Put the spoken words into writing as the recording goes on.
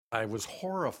I was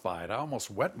horrified. I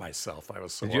almost wet myself. I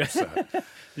was so Did you upset.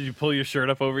 did you pull your shirt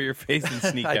up over your face and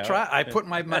sneak out? I put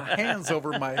my hands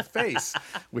over my face,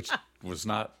 which was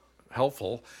not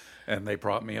helpful. And they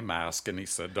brought me a mask, and he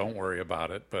said, "Don't worry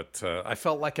about it." But I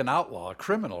felt like an outlaw, a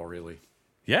criminal, really.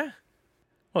 Yeah.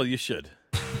 Well, you should.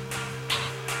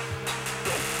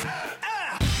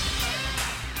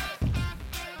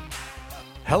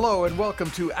 Hello and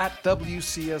welcome to At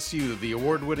WCSU, the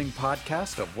award-winning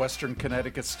podcast of Western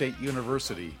Connecticut State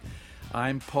University.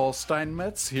 I'm Paul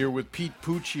Steinmetz, here with Pete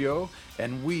Puccio,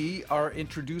 and we are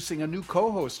introducing a new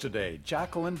co-host today,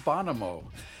 Jacqueline Bonomo,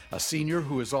 a senior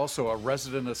who is also a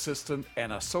resident assistant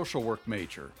and a social work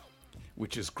major,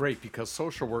 which is great because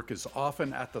social work is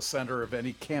often at the center of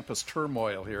any campus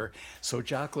turmoil here, so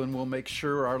Jacqueline will make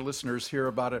sure our listeners hear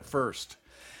about it first.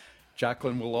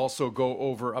 Jacqueline will also go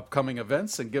over upcoming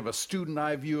events and give a student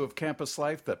eye view of campus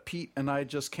life that Pete and I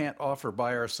just can't offer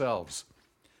by ourselves.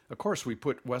 Of course, we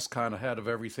put WestCon ahead of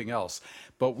everything else,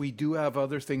 but we do have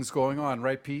other things going on,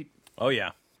 right, Pete? Oh,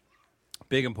 yeah.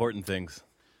 Big, important things.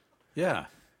 Yeah.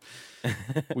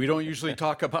 We don't usually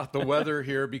talk about the weather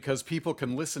here because people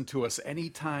can listen to us any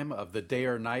time of the day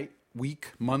or night,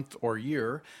 week, month, or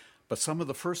year. But some of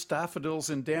the first daffodils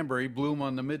in Danbury bloom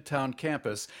on the Midtown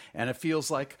campus, and it feels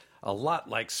like a lot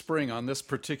like spring on this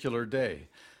particular day.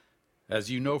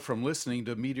 As you know from listening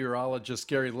to meteorologist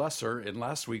Gary Lesser in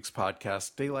last week's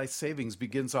podcast, daylight savings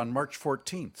begins on March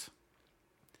 14th.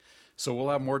 So we'll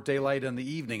have more daylight in the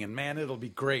evening, and man, it'll be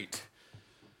great.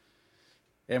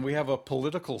 And we have a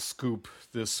political scoop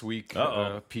this week,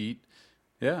 Pete.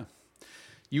 Yeah.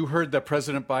 You heard that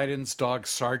President Biden's dog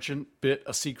Sergeant bit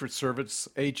a Secret Service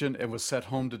agent and was sent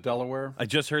home to Delaware? I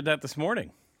just heard that this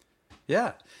morning.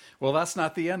 Yeah. Well, that's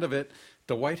not the end of it.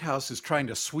 The White House is trying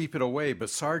to sweep it away, but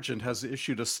Sergeant has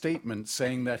issued a statement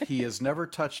saying that he has never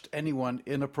touched anyone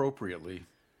inappropriately.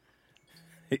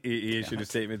 He issued a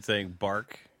statement saying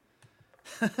bark.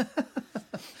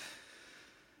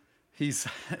 He's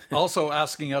also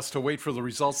asking us to wait for the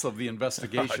results of the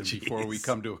investigation before we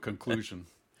come to a conclusion.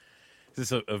 Is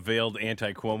this a veiled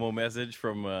anti-Cuomo message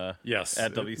from yes,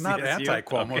 at WCSU? Not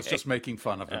anti-Cuomo, okay. It's just making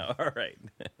fun of him. All right.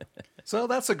 So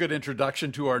that's a good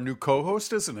introduction to our new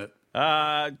co-host, isn't it?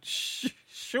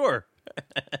 Sure.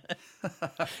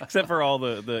 Except for all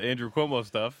the Andrew Cuomo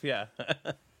stuff, yeah.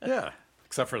 Yeah,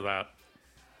 except for that.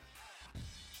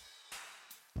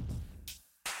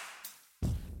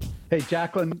 Hey,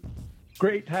 Jacqueline,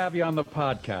 great to have you on the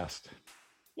podcast.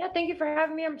 Yeah, thank you for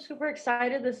having me. I'm super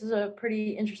excited. This is a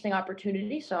pretty interesting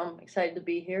opportunity, so I'm excited to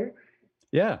be here.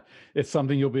 Yeah, it's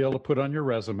something you'll be able to put on your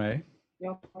resume.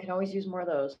 I can always use more of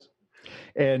those.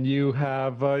 And you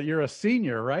have, you're a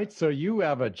senior, right? So you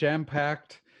have a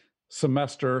jam-packed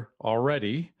semester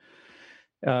already,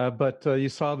 but you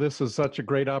saw this as such a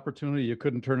great opportunity, you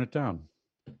couldn't turn it down.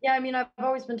 Yeah, I mean, I've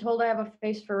always been told I have a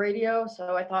face for radio,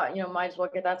 so I thought, might as well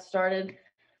get that started.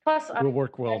 Plus, we'll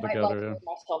work well I together. Love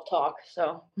myself talk,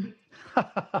 so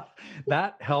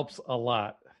that helps a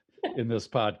lot in this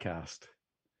podcast.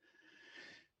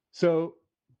 So,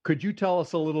 could you tell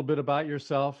us a little bit about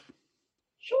yourself?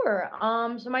 Sure.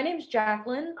 So my name's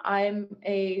Jacqueline. I'm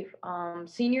a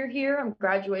senior here. I'm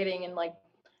graduating in like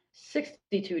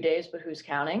 62 days, but who's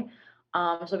counting? So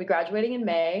I'll be graduating in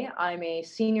May. I'm a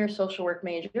senior social work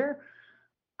major.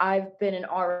 I've been an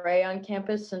RA on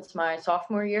campus since my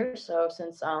sophomore year, so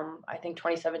since I think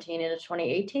 2017 into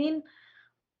 2018.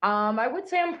 I would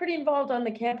say I'm pretty involved on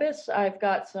the campus. I've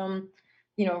got some,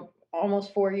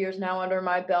 almost 4 years now under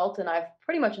my belt, and I've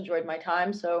pretty much enjoyed my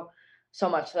time. So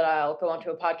much that I'll go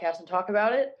onto a podcast and talk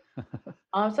about it.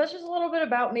 So that's just a little bit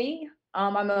about me.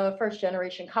 I'm a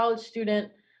first-generation college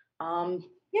student.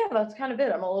 Yeah, that's kind of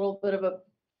it. I'm a little bit of a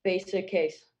basic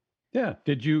case. Yeah.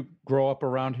 Did you grow up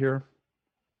around here?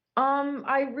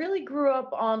 I really grew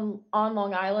up on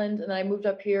Long Island, and then I moved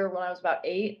up here when I was about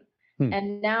 8.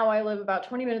 And now I live about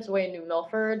 20 minutes away in New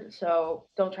Milford, so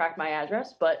don't track my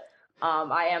address, but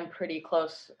I am pretty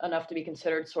close enough to be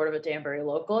considered sort of a Danbury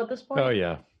local at this point. Oh,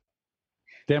 yeah.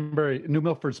 Danbury, New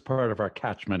Milford's part of our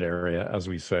catchment area, as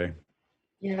we say.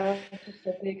 Yeah, it's just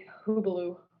a big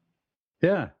hoobaloo.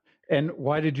 Yeah. And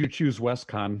why did you choose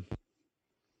WestCon?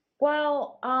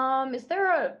 Well, is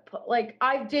there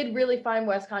I did really find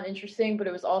WestCon interesting, but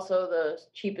it was also the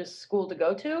cheapest school to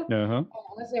go to. Uh-huh.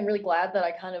 Honestly, I'm really glad that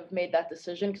I kind of made that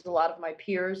decision because a lot of my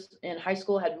peers in high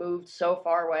school had moved so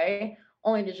far away,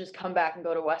 only to just come back and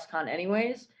go to WestCon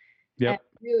anyways. Yep. And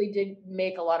I really did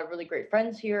make a lot of really great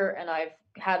friends here, and I've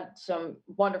had some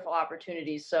wonderful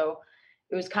opportunities. So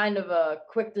it was kind of a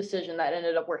quick decision that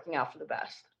ended up working out for the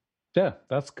best. Yeah,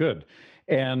 that's good.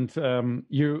 And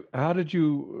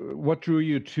what drew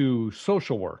you to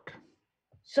social work?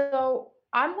 So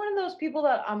I'm one of those people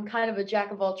that I'm kind of a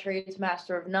jack of all trades,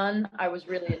 master of none. I was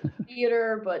really into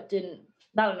theater, but didn't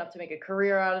not enough to make a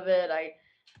career out of it. I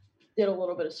did a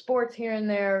little bit of sports here and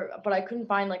there, but I couldn't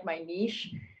find like my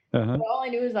niche. Uh-huh. But all I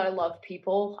knew is that I love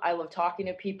people. I love talking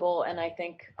to people, and I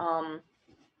think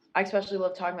I especially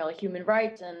love talking about like human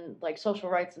rights and like social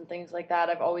rights and things like that.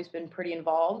 I've always been pretty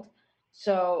involved.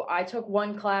 So I took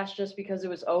one class just because it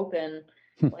was open,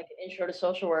 like an intro to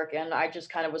social work, and I just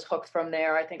kind of was hooked from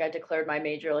there. I think I declared my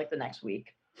major like the next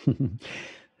week.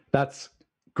 That's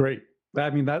great. I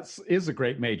mean, is a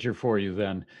great major for you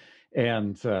then.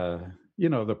 And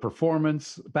the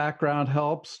performance background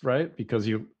helps, right? Because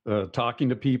you talking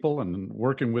to people and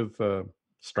working with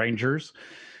strangers,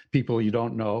 people you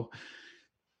don't know.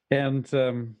 And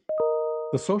the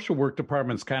social work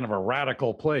department's kind of a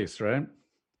radical place, right?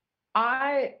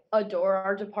 I adore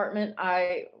our department.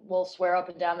 I will swear up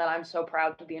and down that I'm so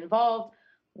proud to be involved.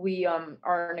 We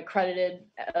are an accredited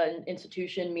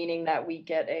institution, meaning that we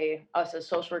get us as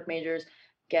social work majors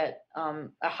get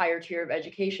a higher tier of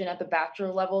education at the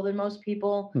bachelor level than most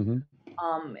people,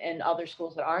 Mm-hmm. and other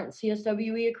schools that aren't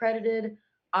CSWE accredited.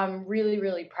 I'm really,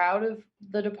 really proud of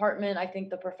the department. I think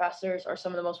the professors are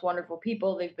some of the most wonderful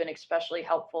people. They've been especially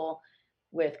helpful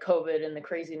with COVID and the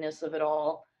craziness of it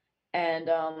all. And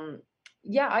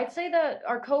yeah, I'd say that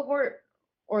our cohort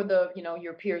or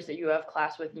your peers that you have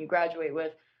class with and you graduate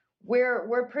with,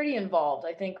 we're pretty involved.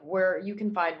 I think where you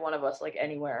can find one of us like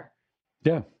anywhere.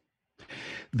 Yeah.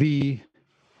 The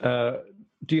uh,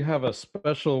 do you have a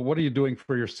special? What are you doing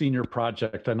for your senior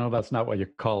project? I know that's not what you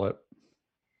call it.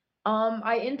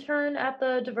 I intern at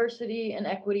the Diversity and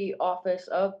Equity Office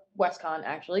of WestCon,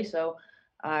 actually. So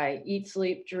I eat,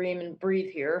 sleep, dream, and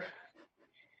breathe here.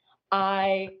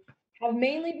 I have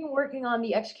mainly been working on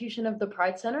the execution of the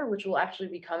Pride Center, which will actually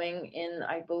be coming in,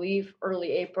 I believe,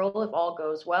 early April if all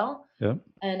goes well. Yeah.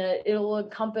 And it'll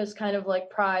encompass kind of like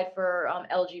Pride for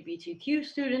LGBTQ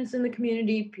students in the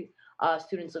community,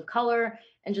 students of color,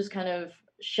 and just kind of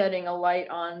shedding a light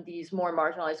on these more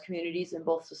marginalized communities in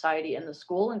both society and the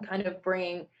school, and kind of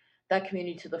bringing that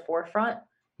community to the forefront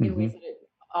in Mm-hmm. ways that it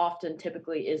often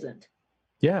typically isn't.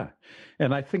 Yeah.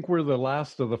 And I think we're the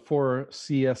last of the 4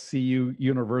 CSCU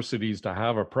universities to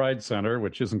have a Pride Center,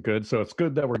 which isn't good. So it's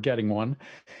good that we're getting one.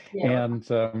 Yeah.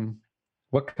 And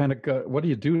what do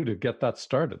you do to get that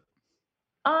started?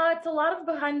 It's a lot of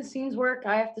behind the scenes work.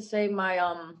 I have to say my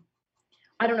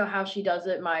I don't know how she does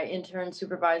it. My intern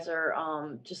supervisor,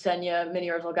 Jasenia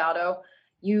Minier Delgado,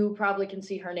 you probably can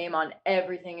see her name on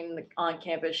everything on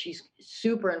campus. She's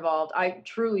super involved. I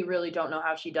truly, really don't know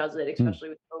how she does it, especially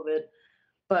with COVID.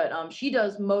 But she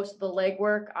does most of the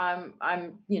legwork. I'm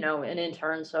an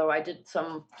intern, so I did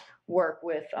some work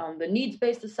with the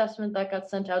needs-based assessment that got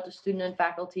sent out to student and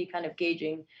faculty, kind of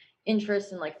gauging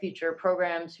interest in like future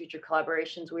programs, future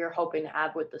collaborations we are hoping to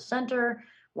have with the center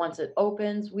once it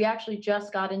opens. We actually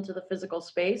just got into the physical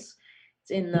space.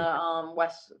 It's in the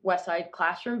West Side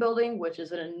Classroom building, which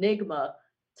is an enigma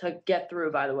to get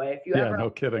through. By the way, if you Yeah, ever no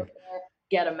kidding.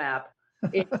 get a map,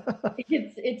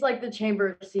 it's like the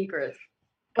Chamber of Secrets,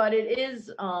 but it is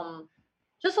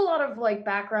just a lot of like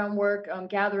background work,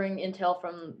 gathering intel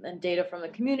from and data from the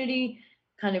community,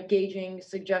 kind of gauging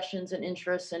suggestions and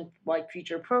interests and like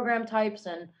future program types,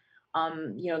 and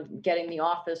getting the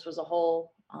office was a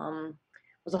whole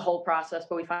process,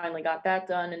 but we finally got that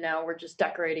done, and now we're just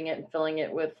decorating it and filling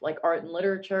it with like art and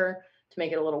literature to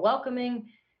make it a little welcoming,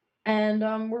 and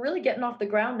we're really getting off the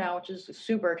ground now, which is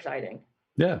super exciting.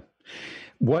 Yeah.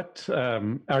 What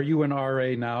are you an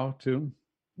RA now too?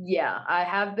 Yeah, I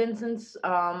have been since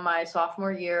my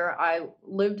sophomore year. I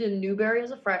lived in Newberry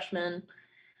as a freshman,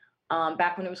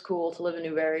 back when it was cool to live in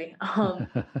Newberry.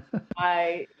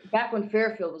 I back when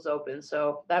Fairfield was open,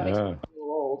 so that makes me Ah. a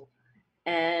little old.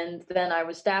 And then I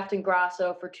was staffed in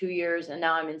Grasso for 2 years, and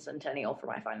now I'm in Centennial for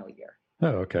my final year.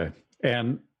 Oh, okay.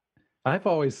 And I've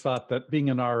always thought that being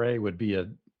an RA would be a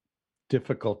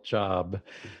difficult job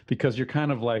because you're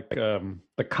kind of like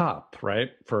the cop,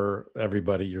 right? For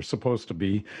everybody, you're supposed to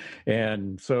be.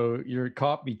 And so you're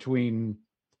caught between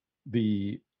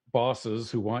the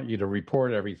bosses who want you to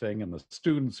report everything and the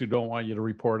students who don't want you to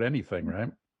report anything,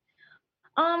 right?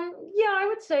 Yeah,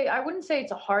 I wouldn't say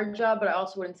it's a hard job, but I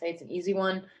also wouldn't say it's an easy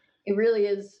one. It really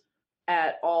is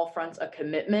at all fronts a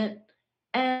commitment.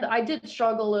 And I did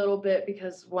struggle a little bit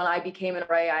because when I became an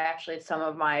RA, I actually had some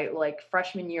of my like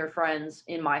freshman year friends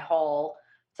in my hall.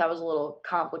 So that was a little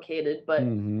complicated. But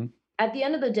Mm-hmm. at the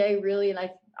end of the day, really, and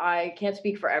I can't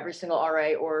speak for every single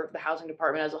RA or the housing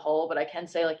department as a whole, but I can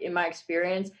say like in my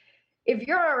experience, if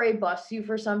your RA busts you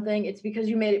for something, it's because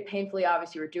you made it painfully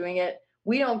obvious you were doing it.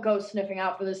 We don't go sniffing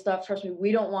out for this stuff. Trust me,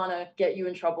 we don't want to get you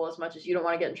in trouble as much as you don't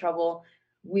want to get in trouble.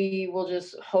 We will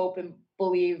just hope and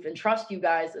believe and trust you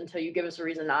guys until you give us a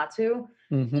reason not to.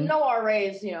 Mm-hmm. No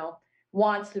RAs,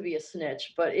 wants to be a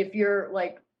snitch, but if you're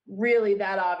like really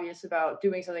that obvious about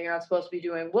doing something you're not supposed to be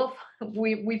doing,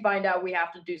 we find out we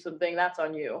have to do something, that's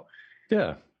on you.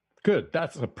 Yeah, good.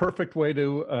 That's a perfect way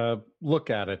to look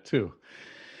at it too.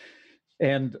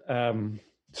 And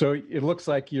so it looks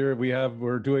like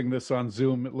we're doing this on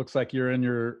Zoom. It looks like you're in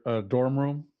your dorm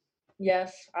room.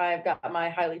 Yes, I've got my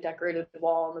highly decorated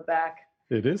wall in the back.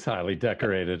 It is highly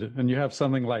decorated, and you have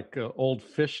something like old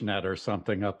fishnet or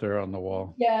something up there on the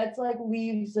wall. Yeah, it's like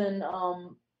leaves and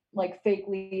like fake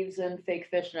leaves and fake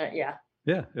fishnet. Yeah.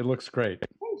 Yeah, it looks great.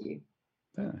 Thank you.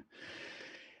 Yeah.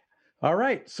 All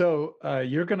right, so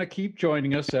you're going to keep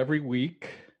joining us every week,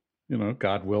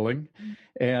 God willing,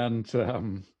 and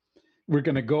we're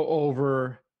going to go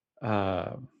over.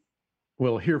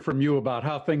 We'll hear from you about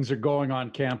how things are going on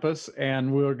campus,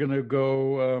 and we're going to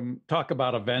go talk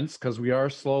about events because we are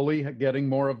slowly getting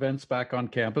more events back on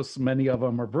campus. Many of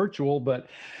them are virtual, but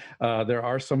there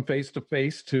are some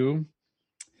face-to-face too.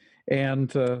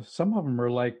 And some of them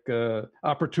are like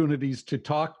opportunities to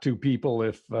talk to people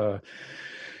if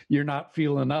you're not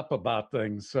feeling up about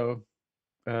things. So,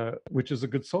 which is a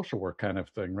good social work kind of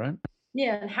thing, right?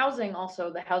 Yeah, and housing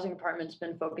also, the housing department's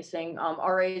been focusing,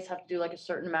 RAs have to do like a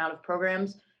certain amount of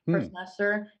programs per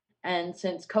semester. And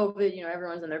since COVID,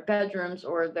 everyone's in their bedrooms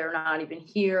or they're not even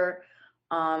here.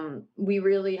 We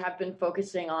really have been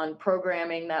focusing on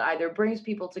programming that either brings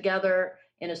people together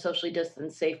in a socially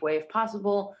distanced, safe way if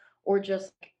possible, or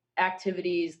just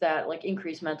activities that like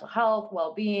increase mental health,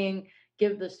 well-being,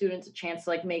 give the students a chance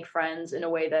to like make friends in a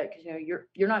way that, because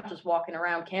you're not just walking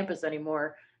around campus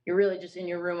anymore. You're really just in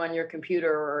your room on your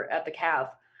computer or at the CAV.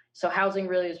 So housing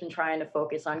really has been trying to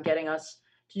focus on getting us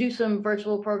to do some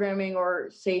virtual programming or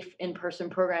safe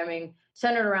in-person programming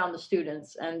centered around the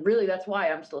students. And really that's why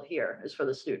I'm still here, is for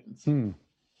the students.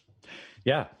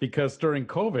 Yeah, because during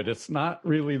COVID, it's not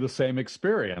really the same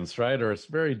experience, right? Or it's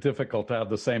very difficult to have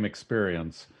the same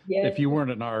experience. Yeah. If you weren't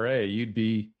an RA, you'd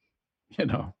be,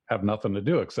 have nothing to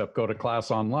do except go to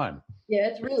class online. Yeah,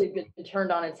 it's really been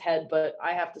turned on its head, but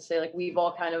I have to say, like, we've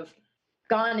all kind of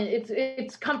gone.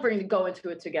 It's comforting to go into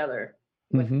it together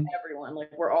with everyone. Like,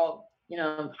 we're all,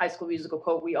 High School Musical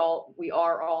quote. We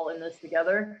are all in this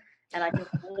together, and I think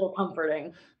it's a little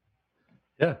comforting.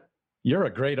 Yeah, you're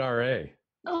a great RA.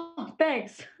 Oh,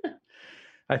 thanks.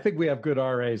 I think we have good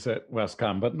RAs at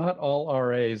Westcom, but not all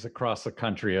RAs across the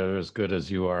country are as good as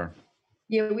you are.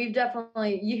 Yeah,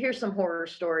 you hear some horror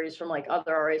stories from like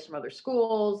other RAs from other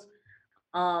schools.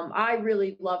 I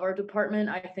really love our department.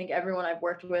 I think everyone I've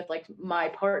worked with, like my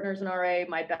partner's an RA,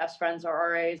 my best friends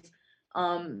are RAs.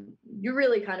 You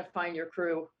really kind of find your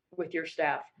crew with your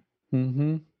staff.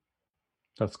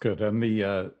 That's good. And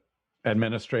the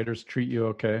administrators treat you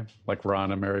okay, like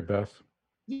Ron and Mary Beth?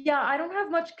 Yeah, I don't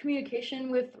have much communication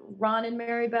with Ron and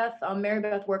Mary Beth. Mary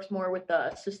Beth works more with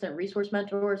the assistant resource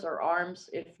mentors, or ARMS,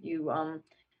 if you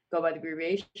go by the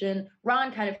abbreviation.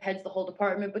 Ron kind of heads the whole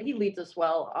department, but he leads us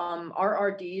well. Our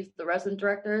RDs, the resident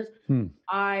directors,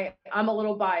 I'm a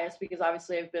little biased because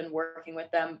obviously I've been working with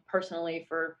them personally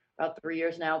for about 3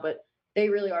 years now, but they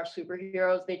really are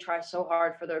superheroes. They try so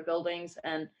hard for their buildings,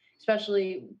 and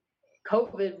especially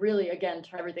COVID really, again,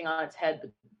 turned everything on its head.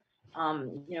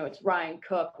 It's Ryan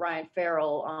Cook, Ryan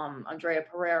Farrell, Andrea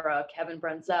Pereira, Kevin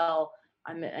Brenzel.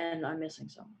 I'm missing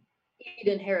someone.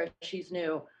 Eden Harris, she's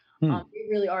new. They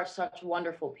really are such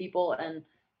wonderful people, and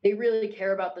they really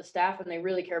care about the staff and they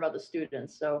really care about the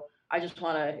students. So I just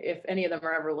want to, if any of them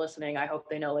are ever listening, I hope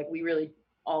they know, like, we really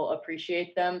all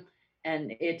appreciate them,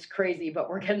 and it's crazy, but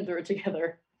we're getting through it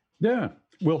together. Yeah,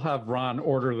 we'll have Ron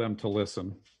order them to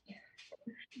listen.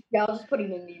 Yeah, I'll just put it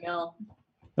in an email.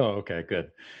 Oh, okay,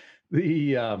 good.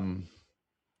 I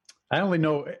only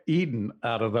know Eden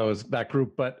out of that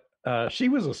group, but she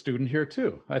was a student here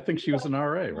too. I think she was an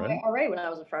RA, right? RA when I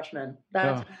was a freshman.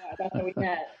 That's how we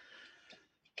met.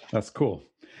 That's cool.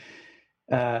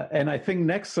 And I think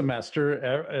next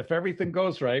semester, if everything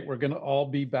goes right, we're going to all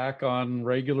be back on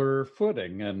regular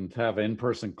footing and have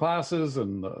in-person classes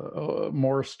and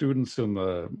more students in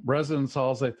the residence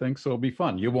halls, I think. So it'll be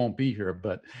fun. You won't be here,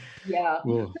 but yeah,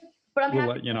 we'll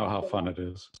let you know how fun it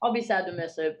is. I'll be sad to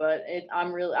miss it, but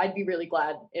I'd be really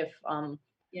glad if,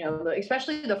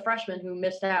 especially the freshmen who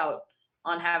missed out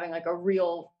on having like a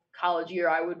real college year.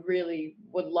 I would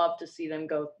love to see them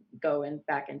go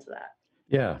back into that.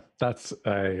 Yeah,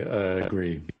 I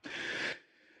agree.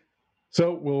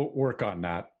 So we'll work on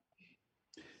that.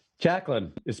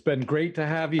 Jacqueline, it's been great to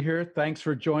have you here. Thanks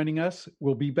for joining us.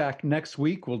 We'll be back next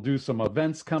week. We'll do some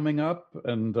events coming up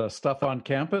and stuff on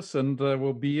campus, and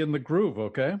we'll be in the groove,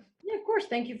 okay? Yeah, of course.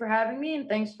 Thank you for having me, and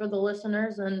thanks for the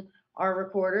listeners and our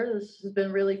recorder. This has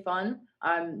been really fun.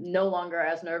 I'm no longer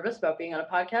as nervous about being on a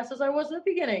podcast as I was in the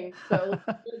beginning. So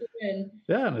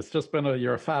yeah, and it's just been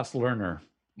you're a fast learner.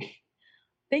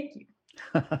 Thank you.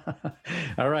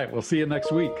 All right, we'll see you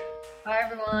next week. Bye,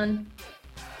 everyone.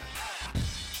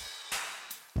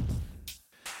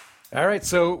 All right,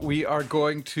 so we are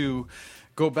going to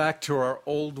go back to our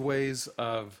old ways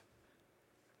of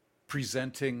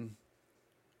presenting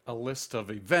a list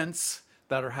of events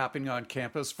that are happening on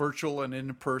campus, virtual and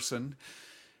in person.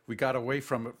 We got away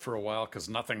from it for a while because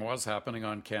nothing was happening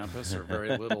on campus, or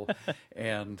very little.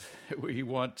 And we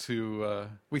want to,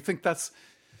 we think that's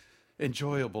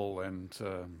enjoyable and,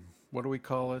 what do we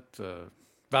call it?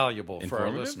 Valuable for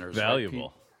our listeners. Valuable.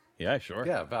 Right, yeah, sure.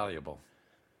 Yeah, valuable.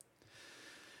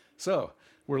 So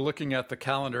we're looking at the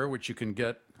calendar, which you can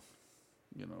get,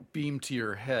 beamed to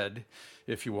your head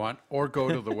if you want, or go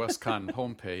to the WestCon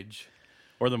homepage.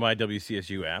 Or the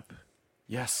MyWCSU app.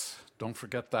 Yes, don't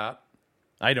forget that.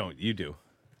 I don't. You do.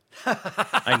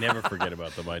 I never forget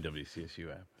about the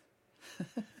MyWCSU app.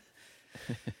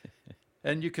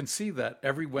 And you can see that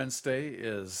every Wednesday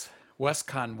is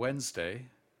WestCon Wednesday.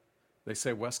 They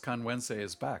say WestCon Wednesday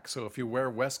is back. So if you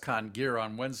wear WestCon gear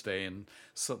on Wednesday and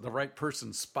so the right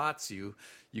person spots you,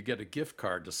 you get a gift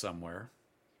card to somewhere.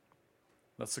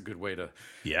 That's a good way to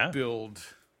build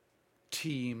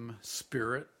team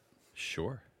spirit.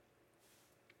 Sure.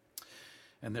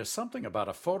 And there's something about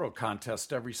a photo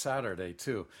contest every Saturday,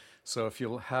 too. So if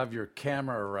you'll have your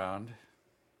camera around,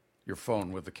 your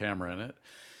phone with the camera in it.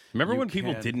 Remember when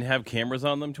people didn't have cameras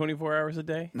on them 24 hours a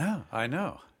day? No, I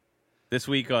know. This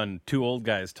week on Two Old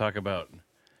Guys Talk About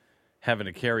having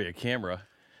to carry a camera.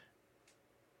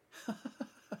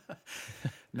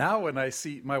 Now when I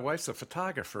see, my wife's a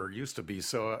photographer, used to be,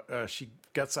 so she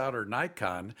gets out her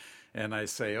Nikon, and I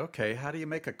say, okay, how do you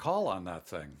make a call on that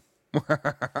thing?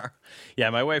 Yeah,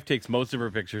 my wife takes most of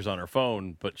her pictures on her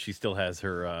phone, but she still has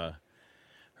her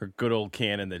her good old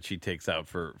Canon that she takes out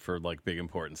for like big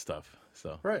important stuff.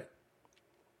 So right.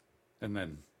 And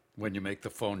then when you make the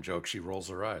phone joke, she rolls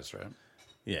her eyes, right?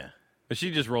 Yeah. But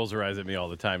she just rolls her eyes at me all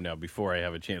the time now before I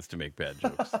have a chance to make bad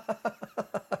jokes.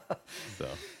 So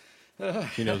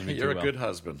she knows me too well. You're a good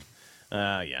husband.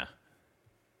 Yeah.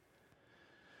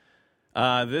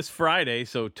 This Friday,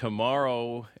 so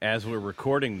tomorrow, as we're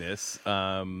recording this,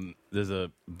 there's a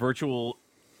virtual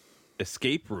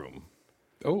escape room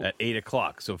at 8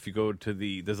 o'clock. So if you go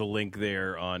to there's a link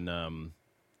there on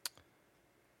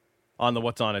the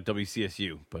What's On at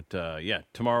WCSU. But yeah,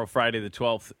 tomorrow, Friday the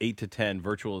 12th, 8 to 10,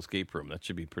 virtual escape room. That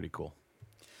should be pretty cool.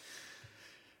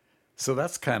 So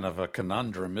that's kind of a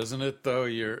conundrum, isn't it, though?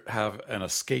 You have an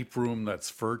escape room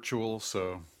that's virtual,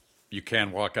 so you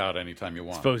can walk out anytime you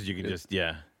want. I suppose you can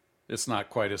It's not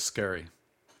quite as scary.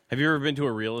 Have you ever been to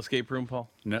a real escape room,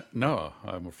 Paul? No,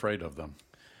 I'm afraid of them.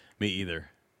 Me either.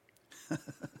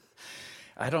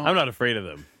 I'm not afraid of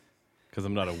them because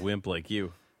I'm not a wimp like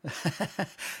you.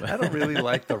 I don't really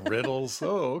like the riddles.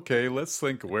 Oh, okay, let's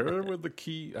think. Where would the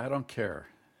key? I don't care.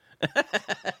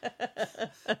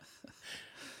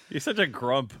 You're such a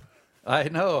grump. I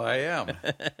know, I am.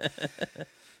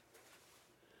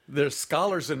 There's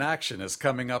Scholars in Action is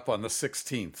coming up on the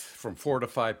 16th from 4 to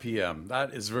 5 p.m.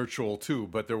 That is virtual too,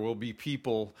 but there will be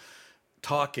people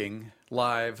talking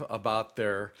live about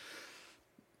the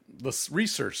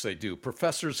research they do.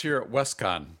 Professors here at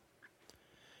WestCon.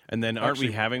 And then aren't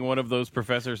we having one of those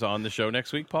professors on the show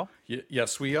next week, Paul?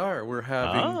 Yes, we are. We're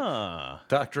having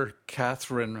Dr.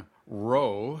 Catherine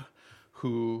Rowe,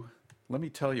 who, let me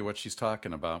tell you what she's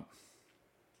talking about.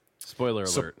 Spoiler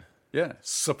alert.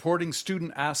 Supporting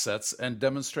student assets and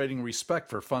demonstrating respect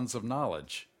for funds of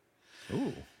knowledge.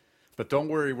 Ooh. But don't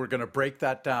worry, we're going to break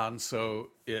that down so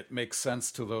it makes sense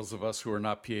to those of us who are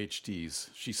not PhDs.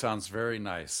 She sounds very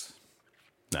nice.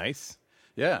 Nice.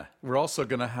 Yeah. We're also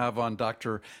going to have on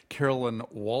Dr. Carolyn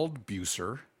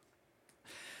Waldbuser,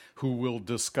 who will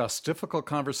discuss difficult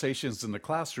conversations in the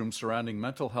classroom surrounding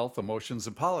mental health, emotions,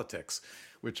 and politics,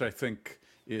 which I think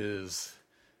is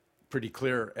pretty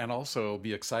clear and also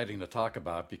be exciting to talk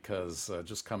about because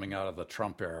just coming out of the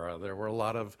Trump era, there were a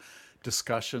lot of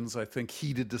discussions, I think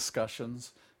heated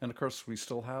discussions. And of course, we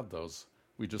still have those.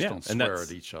 We just don't swear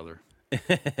at each other.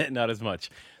 Not as much.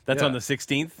 That's on the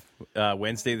 16th,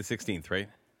 Wednesday the 16th, right?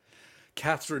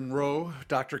 Catherine Rowe,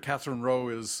 Dr. Catherine Rowe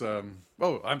is,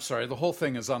 I'm sorry, the whole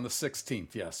thing is on the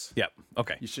 16th, yes. Yep,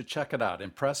 okay. You should check it out.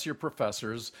 Impress your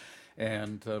professors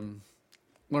and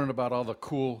learn about all the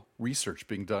cool research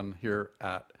being done here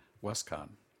at WestCon.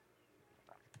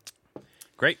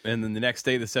 Great. And then the next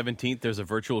day, the 17th, there's a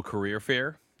virtual career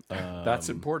fair. That's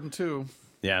important too.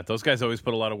 Yeah, those guys always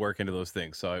put a lot of work into those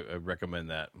things, so I recommend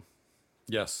that.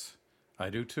 Yes, I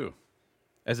do too.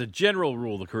 As a general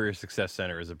rule, the Career Success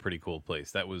Center is a pretty cool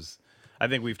place. I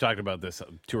think we've talked about this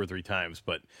 2 or 3 times,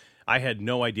 but I had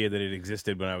no idea that it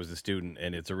existed when I was a student,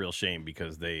 and it's a real shame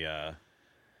because they, a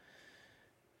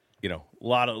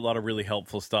lot of really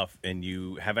helpful stuff, and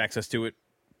you have access to it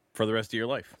for the rest of your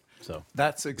life. So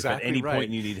that's exactly right. At any right.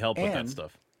 point you need help with that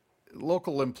stuff.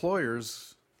 Local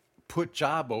employers list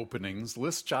job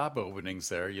openings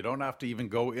there. You don't have to even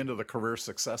go into the Career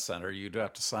Success Center. You do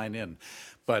have to sign in,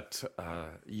 but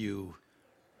you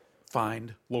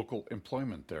find local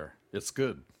employment there. It's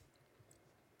good.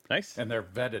 Nice. And they're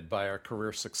vetted by our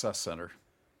Career Success Center.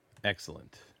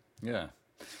 Excellent. Yeah.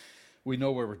 We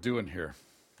know what we're doing here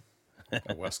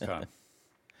at WestCon.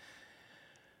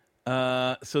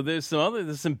 So there's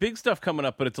some big stuff coming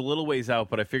up, but it's a little ways out.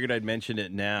 But I figured I'd mention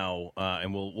it now,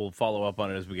 and we'll follow up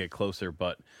on it as we get closer.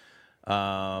 But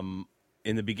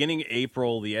in the beginning of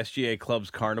April, the SGA Clubs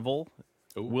Carnival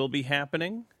will be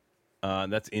happening.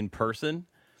 That's in person,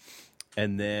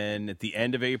 and then at the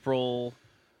end of April,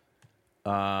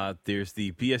 there's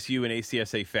the BSU and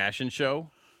ACSA Fashion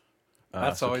Show.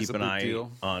 That's always keep a an big eye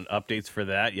deal. on updates for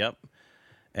that. Yep.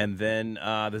 And then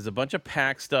there's a bunch of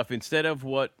PAX stuff instead of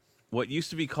what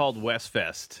used to be called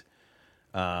Westfest.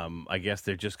 I guess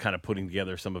they're just kind of putting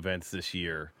together some events this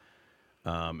year.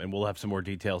 And we'll have some more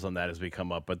details on that as we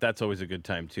come up. But that's always a good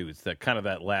time, too. It's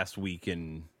that last week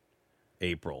in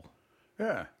April.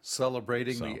 Yeah,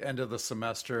 celebrating the end of the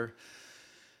semester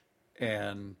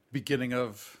and beginning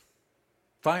of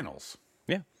finals.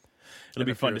 Yeah. It'll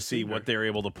be if fun you're to a see senior. what they're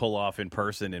able to pull off in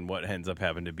person and what ends up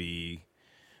having to be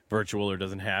virtual or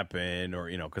doesn't happen, or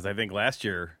because I think last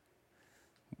year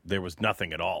there was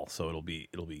nothing at all, so it'll be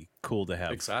cool to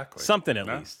have something at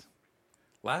least.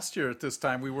 Last year at this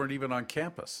time we weren't even on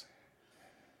campus.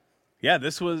 Yeah,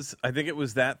 I think it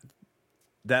was that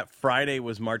Friday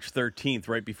was March 13th,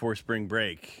 right before spring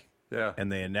break. Yeah,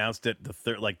 and they announced it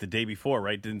the day before,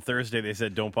 right? Then Thursday they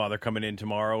said don't bother coming in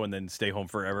tomorrow and then stay home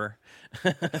forever.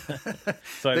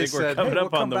 So I think we're coming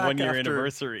up on the 1 year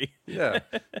anniversary. Yeah.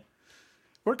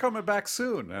 We're coming back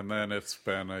soon, and then it's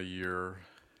been a year.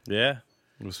 Yeah,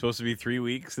 it was supposed to be 3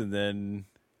 weeks, and then,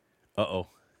 But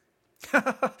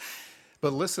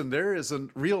listen, there is a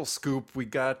real scoop.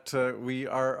 We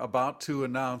are about to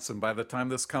announce, and by the time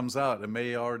this comes out, it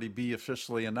may already be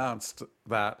officially announced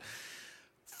that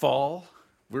fall,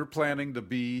 we're planning to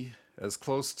be as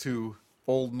close to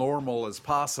old normal as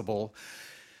possible.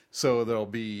 So there'll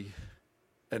be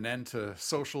an end to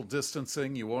social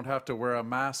distancing. You won't have to wear a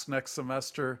mask next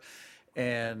semester,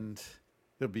 and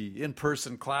there'll be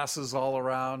in-person classes all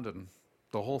around and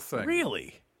the whole thing.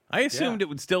 Really? I assumed it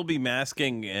would still be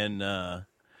masking and,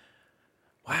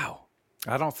 wow.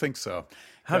 I don't think so.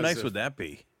 How nice would that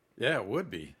be? Yeah, it would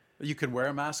be. You can wear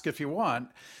a mask if you want.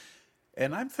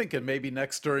 And I'm thinking maybe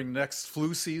during next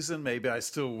flu season, maybe I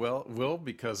still will,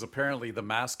 because apparently the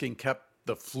masking kept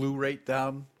the flu rate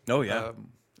down. Oh, yeah.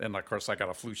 And of course, I got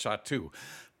a flu shot too.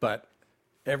 But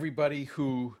everybody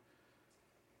who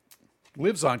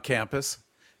lives on campus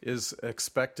is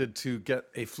expected to get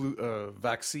a COVID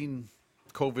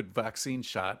vaccine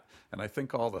shot. And I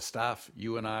think all the staff,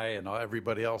 you and I and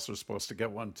everybody else, are supposed to get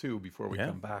one too before we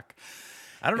come back.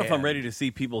 I don't know if I'm ready to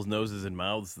see people's noses and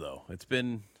mouths, though. It's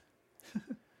kind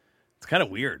of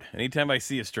weird. Anytime I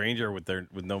see a stranger with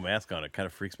no mask on, it kind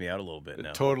of freaks me out a little bit now.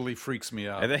 It totally freaks me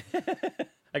out.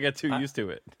 I got too used to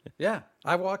it. Yeah.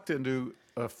 I walked into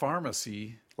a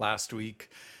pharmacy last week,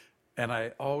 and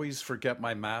I always forget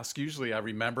my mask. Usually I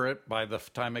remember it by the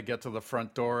time I get to the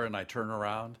front door and I turn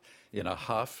around in a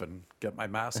huff and get my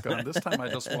mask on. This time I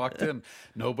just walked in.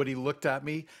 Nobody looked at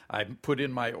me. I put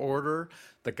in my order.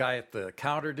 The guy at the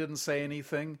counter didn't say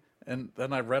anything. And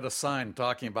then I read a sign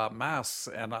talking about masks,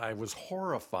 and I was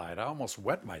horrified. I almost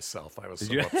wet myself. I was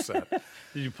so upset.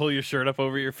 Did you pull your shirt up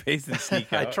over your face and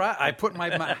sneak out? I put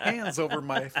my hands over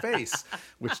my face,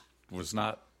 which was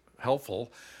not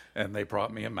helpful. And they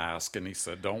brought me a mask, and he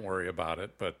said, "Don't worry about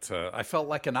it." But I felt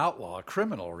like an outlaw, a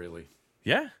criminal, really.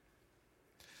 Yeah.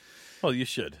 Well, you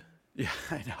should. Yeah,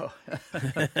 I know.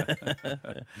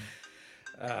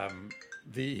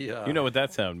 You know what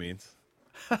that sound means.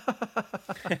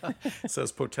 It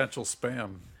says potential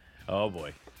spam. Oh,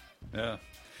 boy. Yeah.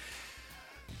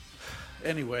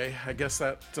 Anyway, I guess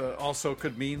that also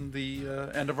could mean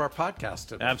the end of our podcast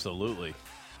today. Absolutely.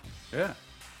 Yeah.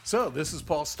 So this is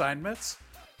Paul Steinmetz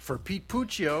for Pete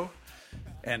Puccio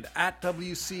and at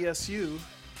WCSU.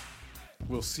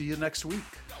 We'll see you next week.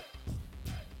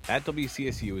 At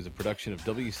WCSU is a production of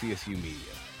WCSU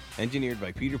Media, engineered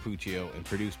by Peter Puccio and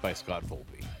produced by Scott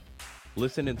Volpe.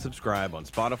 Listen and subscribe on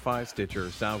Spotify, Stitcher,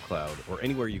 SoundCloud, or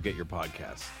anywhere you get your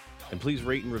podcasts. And please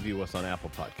rate and review us on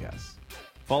Apple Podcasts.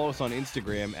 Follow us on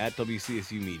Instagram at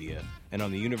WCSU Media and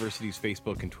on the university's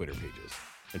Facebook and Twitter pages.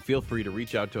 And feel free to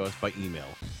reach out to us by email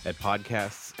at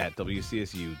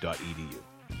podcasts@wcsu.edu.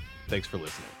 Thanks for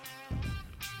listening.